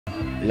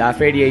La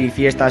Feria y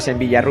Fiestas en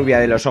Villarrubia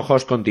de los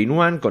Ojos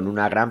continúan con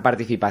una gran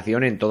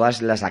participación en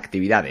todas las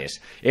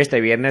actividades.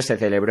 Este viernes se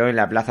celebró en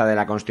la Plaza de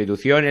la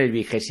Constitución el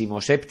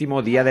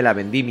XXXVII Día de la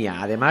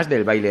Vendimia, además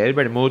del Baile del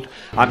Vermut,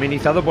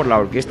 amenizado por la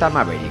Orquesta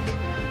Maverick.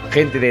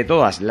 Gente de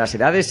todas las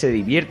edades se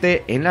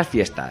divierte en las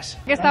fiestas.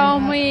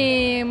 Estamos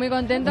muy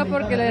contentos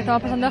porque lo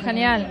estamos pasando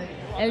genial.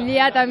 El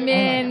día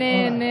también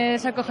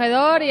es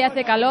acogedor y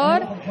hace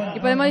calor y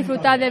podemos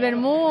disfrutar del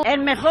vermut. El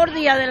mejor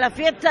día de la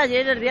fiesta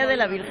ayer, el Día de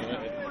la Virgen,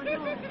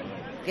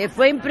 que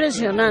fue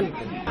impresionante.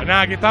 Pues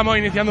nada, aquí estamos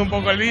iniciando un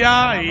poco el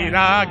día y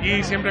nada,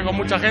 aquí siempre con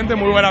mucha gente,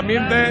 muy buen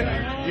ambiente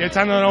y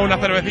echándonos unas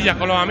cervecillas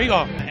con los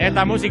amigos.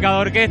 Esta música de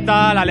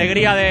orquesta, la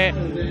alegría de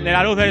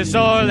la luz del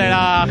sol, de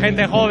la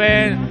gente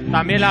joven,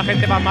 también la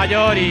gente más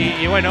mayor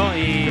y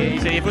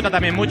se disfruta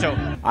también mucho.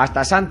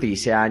 Hasta Santi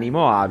se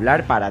animó a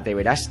hablar para Te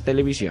Verás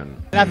Televisión.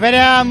 La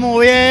feria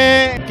muy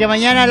bien, que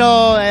mañana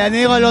los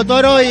amigos los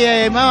toros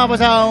y me ha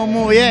pasado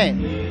muy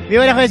bien.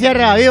 ¡Viva la Vieja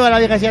Sierra! ¡Viva la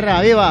Vieja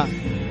Sierra! ¡Viva!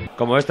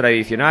 Como es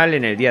tradicional,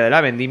 en el Día de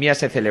la Vendimia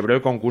se celebró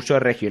el concurso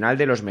regional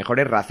de los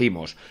mejores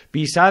racimos,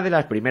 pisa de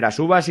las primeras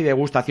uvas y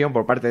degustación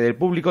por parte del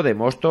público de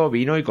mosto,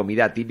 vino y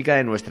comida típica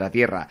de nuestra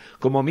tierra,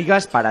 como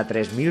migas para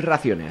 3.000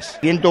 raciones.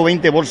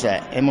 120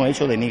 bolsas hemos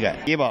hecho de migas.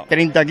 Lleva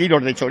 30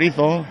 kilos de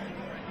chorizo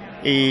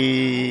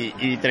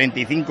y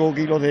 35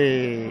 kilos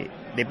de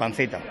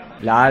panceta.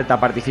 La alta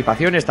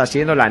participación está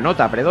siendo la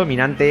nota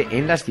predominante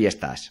en las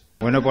fiestas.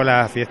 Bueno, pues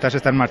las fiestas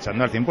están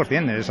marchando al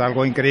 100%, es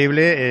algo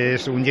increíble,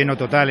 es un lleno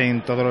total en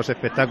todos los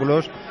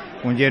espectáculos,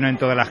 un lleno en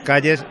todas las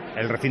calles,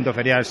 el recinto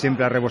ferial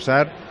siempre a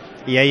rebosar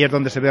y ahí es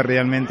donde se ve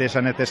realmente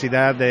esa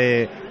necesidad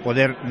de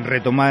poder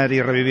retomar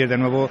y revivir de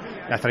nuevo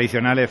las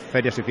tradicionales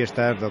ferias y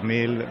fiestas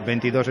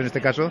 2022 en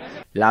este caso.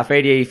 La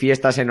feria y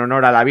fiestas en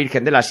honor a la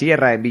Virgen de la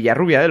Sierra en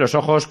Villarrubia de los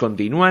Ojos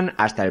continúan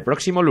hasta el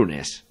próximo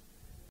lunes.